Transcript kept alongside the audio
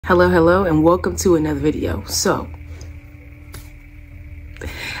Hello, and welcome to another video. So,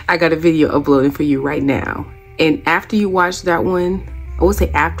 I got a video uploading for you right now. And after you watch that one, I would say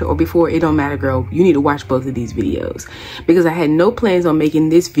after or before, it don't matter, girl. You need to watch both of these videos. Because I had no plans on making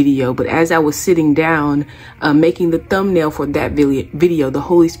this video, but as I was sitting down, making the thumbnail for that video, the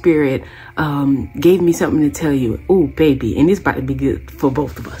Holy Spirit gave me something to tell you. Oh, baby, and it's about to be good for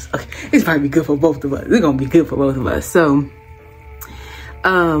both of us. Okay, it's about to be good for both of us. It's gonna be good for both of us. So,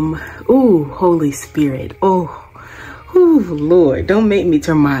 ooh, Holy Spirit. Oh, Lord, don't make me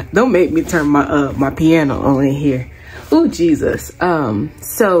turn my my piano on in here. Oh, Jesus.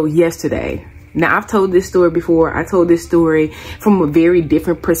 So yesterday, now I've told this story before. I told this story from a very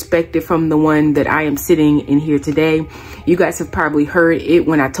different perspective from the one that I am sitting in here today. You guys have probably heard it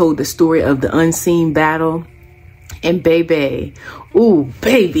when I told the story of the unseen battle. And baby, ooh,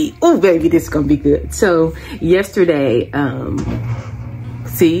 baby, this is gonna be good. So yesterday,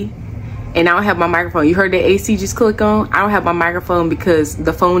 see, and I don't have my microphone. You heard that AC just click on? I don't have my microphone because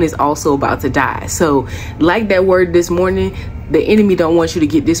the phone is also about to die. So like that word this morning, the enemy don't want you to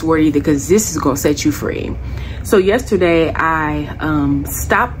get this word either, because this is going to set you free. So yesterday I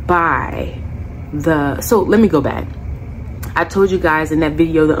stopped by so let me go back. I told you guys in that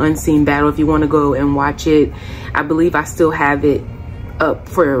video, the unseen battle, if you want to go and watch it, I believe I still have it up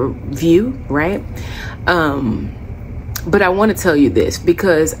for view, right? But I want to tell you this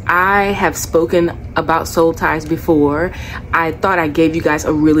because I have spoken about soul ties before. I thought I gave you guys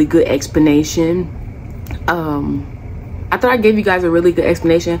a really good explanation. A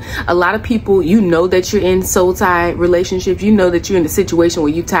lot of people, you know that you're in soul tie relationships. You know that you're in a situation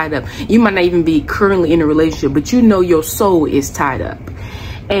where you tied up. You might not even be currently in a relationship, but you know your soul is tied up.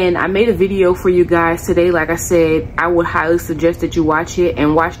 And I made a video for you guys today. Like I said, I would highly suggest that you watch it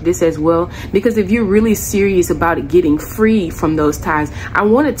and watch this as well. Because if you're really serious about it, getting free from those ties, I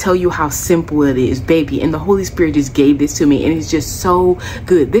want to tell you how simple it is, baby. And the Holy Spirit just gave this to me. And it's just so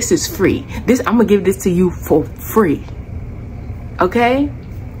good. This is free. I'm going to give this to you for free. Okay?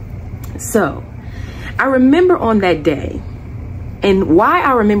 So, I remember on that day. And why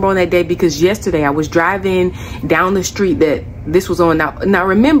I remember on that day, because yesterday I was driving down the street that this was on. Now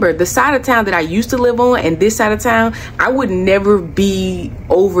remember, the side of town that I used to live on and this side of town, I would never be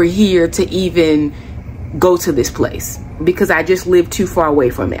over here to even go to this place because I just lived too far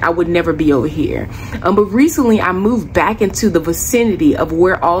away from it. I would never be over here. But recently I moved back into the vicinity of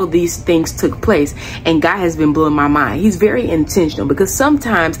where all of these things took place, and God has been blowing my mind. He's very intentional, because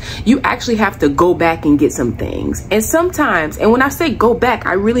sometimes you actually have to go back and get some things. And sometimes, and when I say go back,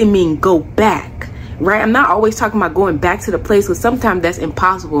 I really mean go back. Right? I'm not always talking about going back to the place, because sometimes that's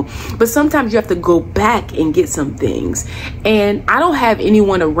impossible. But sometimes you have to go back and get some things. And I don't have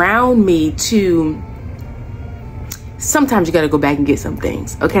anyone around me to... Sometimes you got to go back and get some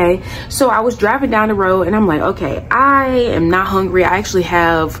things. Okay. So I was driving down the road and I'm like, okay, I am not hungry. I actually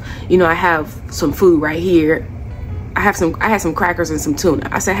have, I have some food right here. I had some crackers and some tuna.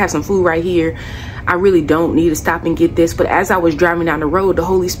 I said, I have some food right here. I really don't need to stop and get this. But as I was driving down the road, the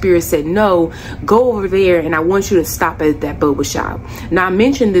Holy Spirit said, no, go over there and I want you to stop at that boba shop. Now, I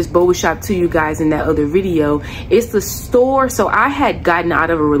mentioned this boba shop to you guys in that other video. It's the store. So I had gotten out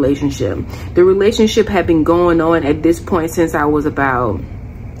of a relationship. The relationship had been going on at this point since I was about,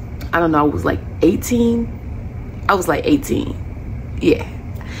 I don't know, I was like 18. I was like 18. Yeah.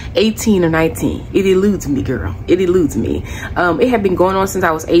 18 or 19. It eludes me, girl. It eludes me. It had been going on since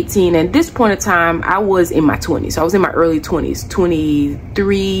I was 18. And at this point in time, I was in my 20s. So I was in my early 20s,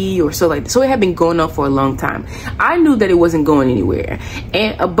 23 or so like that. So it had been going on for a long time. I knew that it wasn't going anywhere.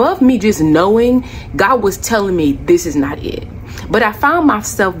 And above me just knowing, God was telling me this is not it. But I found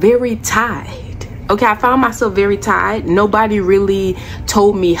myself very tied. Okay, I found myself very tired. Nobody really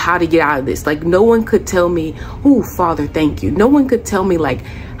told me how to get out of this. Like, no one could tell me, oh, Father, thank you. No one could tell me, like,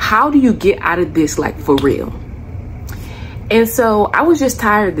 how do you get out of this, like, for real? And so I was just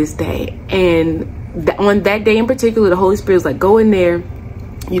tired this day. And on that day in particular, the Holy Spirit was like, go in there.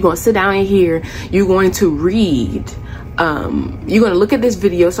 You're going to sit down in here. You're going to read. You're going to look at this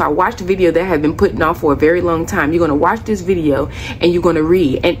video. So I watched a video that had been putting off for a very long time. You're going to watch this video and you're going to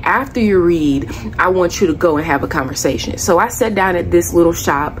read. And after you read, I want you to go and have a conversation. So I sat down at this little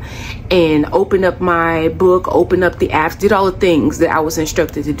shop and opened up my book, opened up the apps, did all the things that I was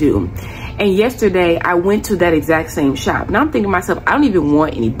instructed to do. And yesterday I went to that exact same shop. Now I'm thinking to myself, I don't even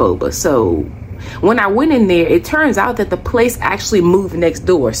want any boba. So when I went in there, it turns out that the place actually moved next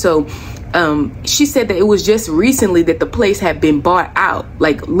door. So she said that it was just recently that the place had been bought out.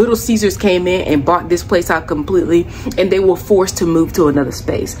 Like Little Caesars came in and bought this place out completely, and they were forced to move to another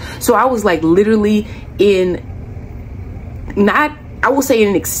space. So I was like literally in, not I will say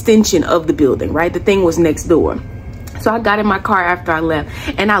an extension of the building, right? The thing was next door. So I got in my car after I left,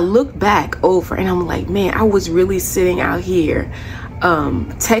 and I looked back over and I'm like, man, I was really sitting out here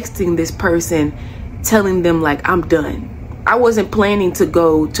texting this person, telling them like, I'm done. I wasn't planning to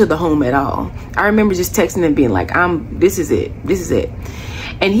go to the home at all. I remember just texting them being like, this is it.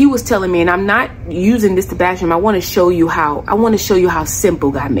 And he was telling me, and I'm not using this to bash him. I want to show you how simple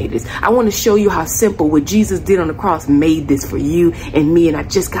God made this. I want to show you how simple what Jesus did on the cross made this for you and me. And I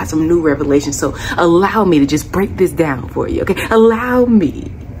just got some new revelation. So allow me to just break this down for you. Okay. Allow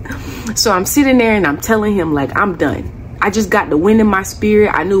me. So I'm sitting there and I'm telling him like, I'm done. I just got the wind in my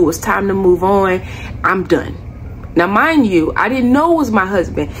spirit. I knew it was time to move on. I'm done. Now, mind you, I didn't know it was my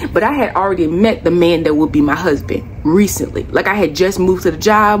husband, but I had already met the man that would be my husband recently. Like, I had just moved to the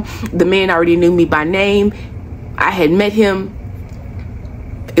job. The man already knew me by name. I had met him.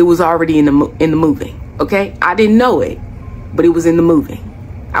 It was already in the moving. Okay. I didn't know it, but it was in the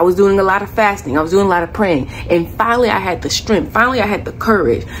moving. I was doing a lot of fasting. I was doing a lot of praying. And finally, I had the strength. Finally, I had the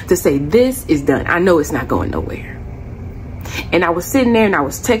courage to say, this is done. I know it's not going nowhere. And I was sitting there and I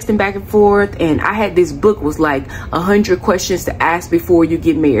was texting back and forth, and I had this book was like 100 questions to ask before you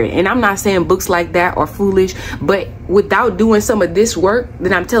get married. And I'm not saying books like that are foolish, but without doing some of this work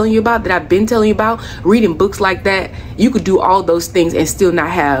that I'm telling you about, that I've been telling you about, reading books like that, you could do all those things and still not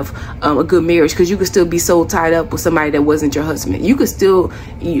have a good marriage, because you could still be so tied up with somebody that wasn't your husband. You could still,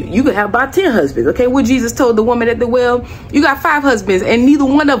 you could have about 10 husbands. Okay. What Jesus told the woman at the well, you got 5 husbands and neither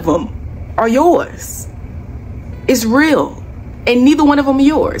one of them are yours. It's real. And neither one of them are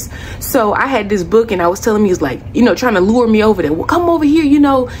yours. So I had this book and I was telling me, it's like, trying to lure me over there. Well, come over here,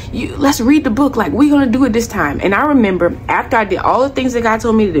 let's read the book. Like, we're going to do it this time. And I remember after I did all the things that God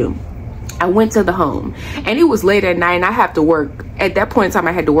told me to do, I went to the home, and it was late at night and I have to work. At that point in time,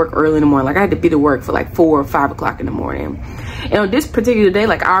 I had to work early in the morning. Like, I had to be to work for like 4 or 5 o'clock in the morning. And on this particular day,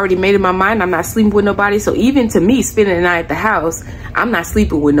 like, I already made in my mind, I'm not sleeping with nobody. So even to me, spending the night at the house, I'm not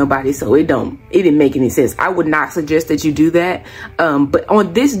sleeping with nobody. So it didn't make any sense. I would not suggest that you do that. But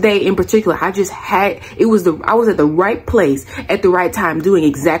on this day in particular, I was at the right place at the right time, doing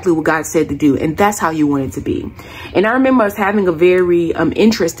exactly what God said to do. And that's how you want it to be. And I remember us having a very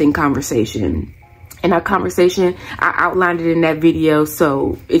interesting conversation. In our conversation, I outlined it in that video,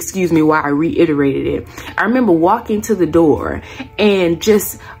 so excuse me while I reiterated it. I remember walking to the door and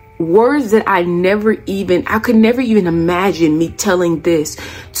just words that I could never even imagine me telling this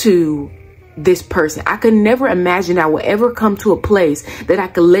to this person. I could never imagine I would ever come to a place that I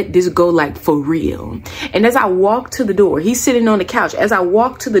could let this go, like, for real. And as I walk to the door, he's sitting on the couch. As I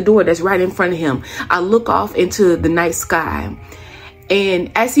walk to the door that's right in front of him, I look off into the night sky.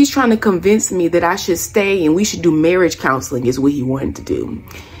 And as he's trying to convince me that I should stay and we should do marriage counseling is what he wanted to do,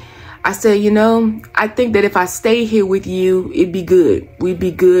 I said, I think that if I stay here with you, it'd be good. We'd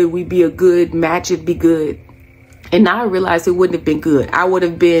be good. We'd be a good match. It'd be good. And now I realized it wouldn't have been good. I would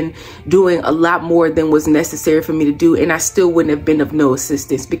have been doing a lot more than was necessary for me to do. And I still wouldn't have been of no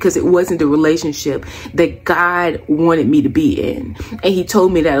assistance, because it wasn't the relationship that God wanted me to be in. And he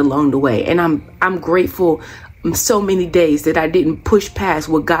told me that along the way. And I'm grateful so many days that I didn't push past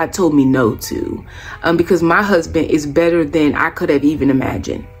what God told me no to, because my husband is better than I could have even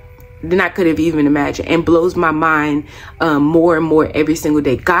imagined. And blows my mind more and more every single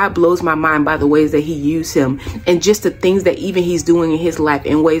day. God blows my mind by the ways that he used him, and just the things that even he's doing in his life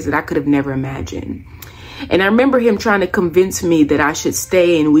in ways that I could have never imagined. And I remember him trying to convince me that I should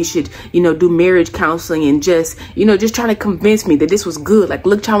stay and we should, do marriage counseling, and just trying to convince me that this was good. Like,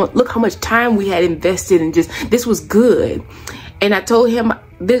 look how much time we had invested, and just, this was good. And I told him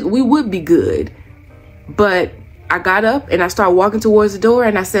that we would be good. But I got up and I started walking towards the door,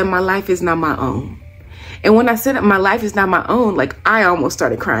 and I said, my life is not my own. And when I said that my life is not my own, like, I almost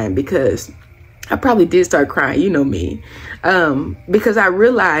started crying, because I probably did start crying, me, because I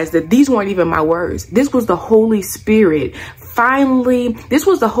realized that these weren't even my words. This was the Holy Spirit. This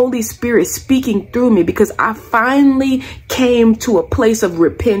was the Holy Spirit speaking through me, because I finally came to a place of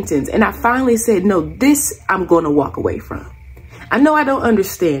repentance. And I finally said, no, this I'm going to walk away from. I know I don't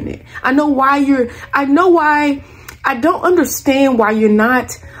understand it. I don't understand why you're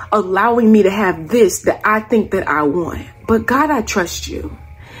not allowing me to have this that I think that I want. But God, I trust you.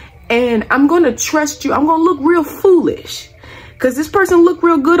 And I'm going to trust you. I'm going to look real foolish, because this person looked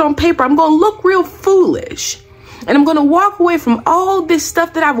real good on paper. I'm going to look real foolish. And I'm going to walk away from all this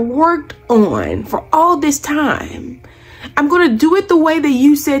stuff that I've worked on for all this time. I'm going to do it the way that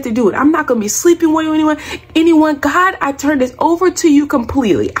you said to do it. I'm not going to be sleeping with anyone. God, I turn this over to you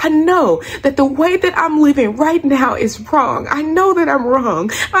completely. I know that the way that I'm living right now is wrong. I know that I'm wrong.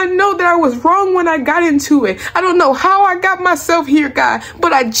 I know that I was wrong when I got into it. I don't know how I got myself here, God,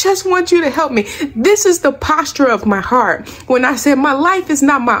 but I just want you to help me. This is the posture of my heart when I said my life is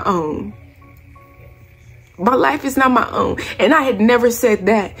not my own. My life is not my own. And I had never said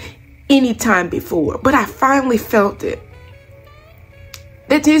that any time before, but I finally felt it.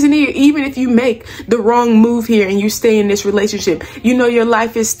 That Tanzania, even if you make the wrong move here and you stay in this relationship, you know your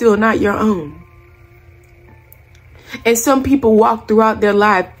life is still not your own. And some people walk throughout their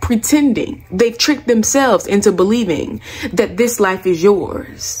life pretending. They've tricked themselves into believing that this life is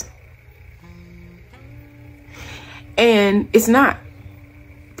yours. And it's not.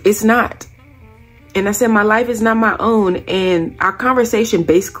 It's not. And I said, my life is not my own. And our conversation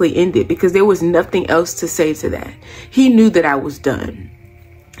basically ended because there was nothing else to say to that. He knew that I was done.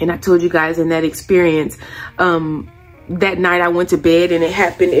 And I told you guys in that experience, that night I went to bed and it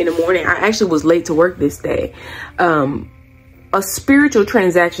happened in the morning. I actually was late to work this day. A spiritual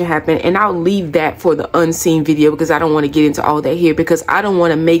transaction happened, and I'll leave that for the unseen video because I don't want to get into all that here, because I don't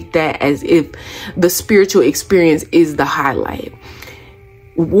want to make that as if the spiritual experience is the highlight.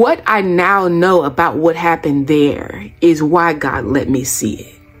 What I now know about what happened there is why God let me see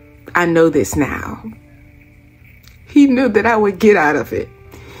it. I know this now. He knew that I would get out of it.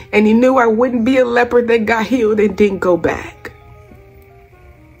 And he knew I wouldn't be a leper that got healed and didn't go back.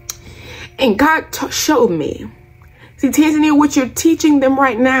 And God showed me. See, Tanzania, what you're teaching them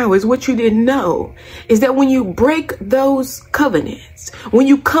right now is what you didn't know. Is that when you break those covenants, when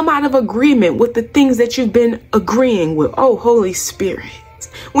you come out of agreement with the things that you've been agreeing with, oh, Holy Spirit,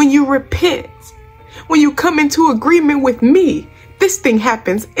 when you repent, when you come into agreement with me, this thing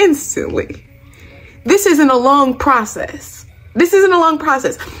happens instantly. This isn't a long process. This isn't a long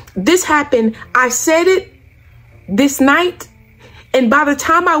process. This happened. I said it this night. And by the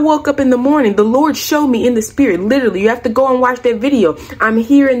time I woke up in the morning, the Lord showed me in the spirit. Literally, you have to go and watch that video. I'm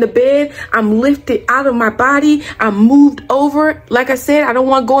here in the bed. I'm lifted out of my body. I'm moved over. Like I said, I don't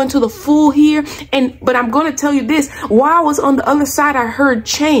want to go into the full here. But I'm going to tell you this. While I was on the other side, I heard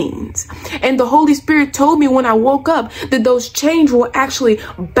chains. And the Holy Spirit told me when I woke up that those chains were actually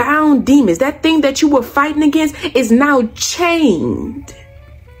bound demons. That thing that you were fighting against is now chained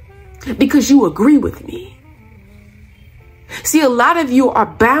because you agree with me. See, a lot of you are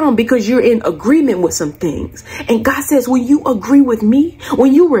bound because you're in agreement with some things. And God says, when you agree with me,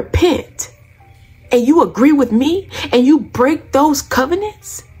 when you repent and you agree with me and you break those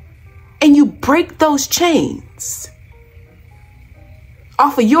covenants and you break those chains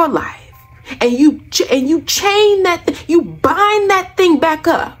off of your life and you chain that, you bind that thing back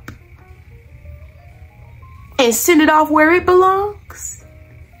up and send it off where it belongs.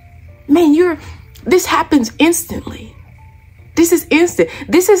 Man, this happens instantly. This is instant.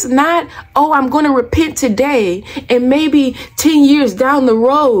 This is not, oh, I'm going to repent today and maybe 10 years down the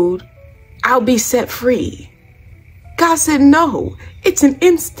road, I'll be set free. God said, no, it's an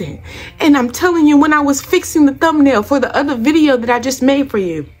instant. And I'm telling you, when I was fixing the thumbnail for the other video that I just made for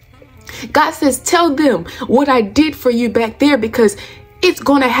you, God says, tell them what I did for you back there because it's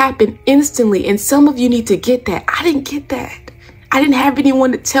going to happen instantly. And some of you need to get that. I didn't get that. I didn't have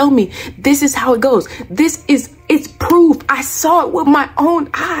anyone to tell me this is how it goes. It's proof. I saw it with my own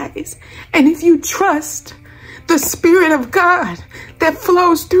eyes. And if you trust the Spirit of God that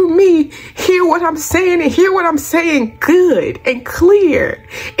flows through me, hear what I'm saying and hear what I'm saying good and clear.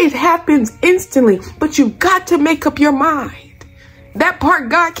 It happens instantly, but you've got to make up your mind. That part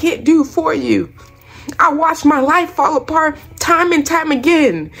God can't do for you. I watched my life fall apart time and time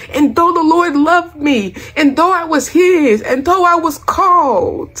again. And though the Lord loved me, and though I was his, and though I was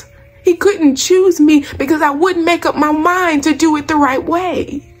called, he couldn't choose me because I wouldn't make up my mind to do it the right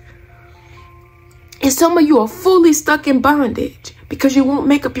way. And some of you are fully stuck in bondage because you won't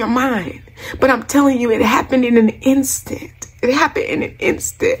make up your mind. But I'm telling you, it happened in an instant. It happened in an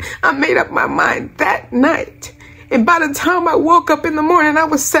instant. I made up my mind that night. And by the time I woke up in the morning, I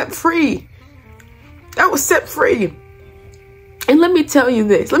was set free. I was set free. And let me tell you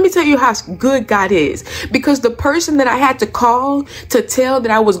this. Let me tell you how good God is. Because the person that I had to call to tell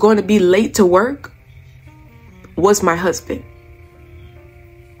that I was going to be late to work was my husband.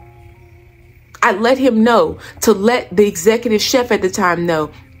 I let him know to let the executive chef at the time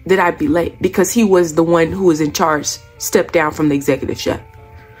know that I'd be late because he was the one who was in charge, stepped down from the executive chef.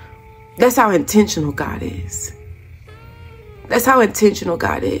 That's how intentional God is. That's how intentional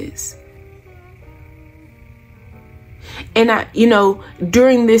God is. And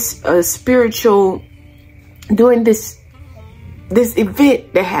during this this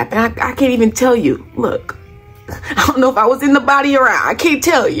event that happened. I can't even tell you. Look, I don't know if I was in the body or out. I can't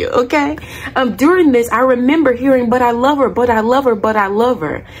tell you, okay? During this, I remember hearing, but I love her, but I love her, but I love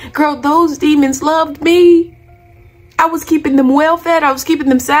her. Girl, those demons loved me. I was keeping them well fed. I was keeping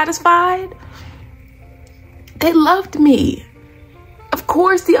them satisfied. They loved me. Of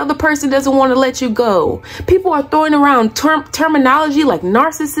course, the other person doesn't want to let you go. People are throwing around terminology like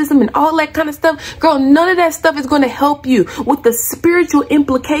narcissism and all that kind of stuff. Girl, none of that stuff is going to help you with the spiritual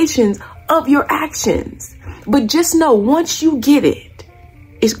implications of your actions. But just know, once you get it,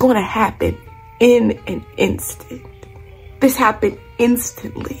 it's going to happen in an instant. This happened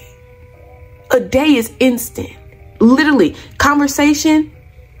instantly. A day is instant. Literally, conversation,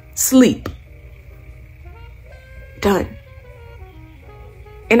 sleep. Done.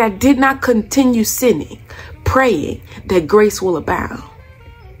 And I did not continue sinning, praying that grace will abound.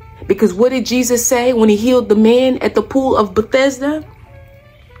 Because what did Jesus say when he healed the man at the pool of Bethesda?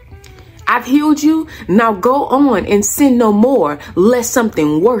 I've healed you. Now go on and sin no more, lest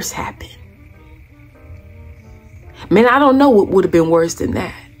something worse happen. Man, I don't know what would have been worse than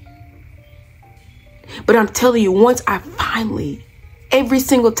that. But I'm telling you, once I finally, every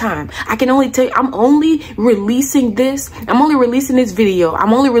single time, I can only tell you, I'm only releasing this. I'm only releasing this video.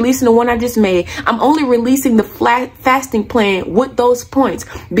 I'm only releasing the one I just made. I'm only releasing the fasting plan with those points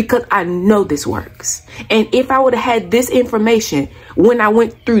because I know this works. And if I would have had this information when I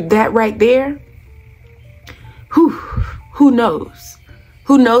went through that right there, who knows?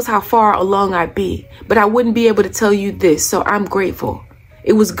 Who knows how far along I'd be? But I wouldn't be able to tell you this. So I'm grateful.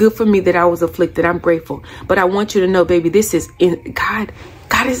 It was good for me that I was afflicted. I'm grateful. But I want you to know, baby, this is in God.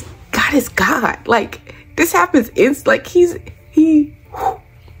 God is God. Like, this happens. It's like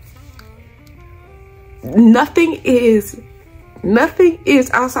nothing is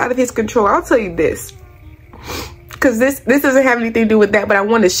outside of his control. I'll tell you this, because this doesn't have anything to do with that. But I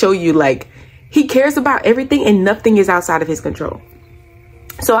want to show you, like, he cares about everything and nothing is outside of his control.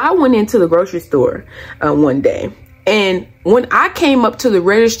 So I went into the grocery store one day. And when I came up to the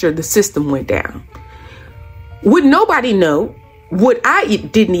register, the system went down. Would nobody know? What I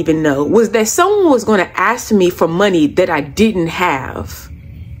didn't even know was that someone was going to ask me for money that I didn't have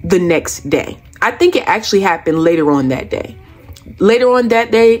the next day. I think it actually happened later on that day. Later on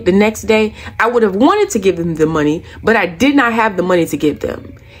that day, the next day, I would have wanted to give them the money, but I did not have the money to give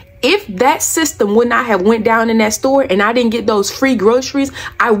them. If that system would not have went down in that store and I didn't get those free groceries,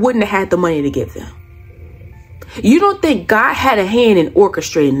 I wouldn't have had the money to give them. You don't think God had a hand in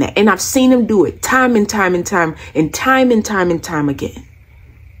orchestrating that? And I've seen him do it time and time and time and time and time and time again.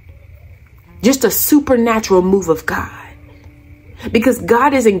 Just a supernatural move of God. Because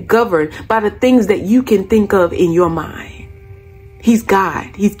God isn't governed by the things that you can think of in your mind. He's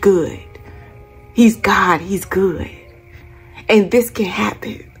God. He's good. He's God. He's good. And this can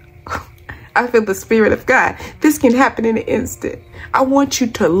happen. I feel the Spirit of God. This can happen in an instant. I want you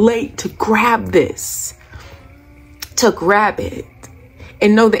to grab this. To grab it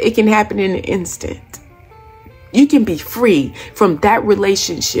and know that it can happen in an instant. You can be free from that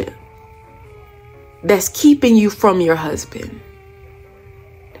relationship that's keeping you from your husband.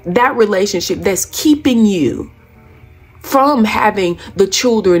 That relationship that's keeping you from having the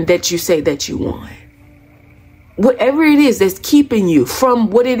children that you say that you want. Whatever it is that's keeping you from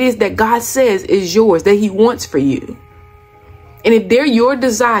what it is that God says is yours, that he wants for you. And if they're your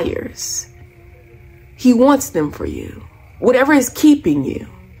desires, he wants them for you. Whatever is keeping you,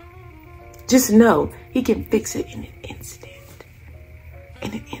 just know he can fix it in an instant.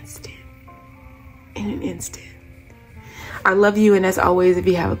 In an instant. In an instant. I love you. And as always, if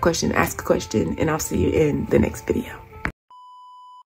you have a question, ask a question. And I'll see you in the next video.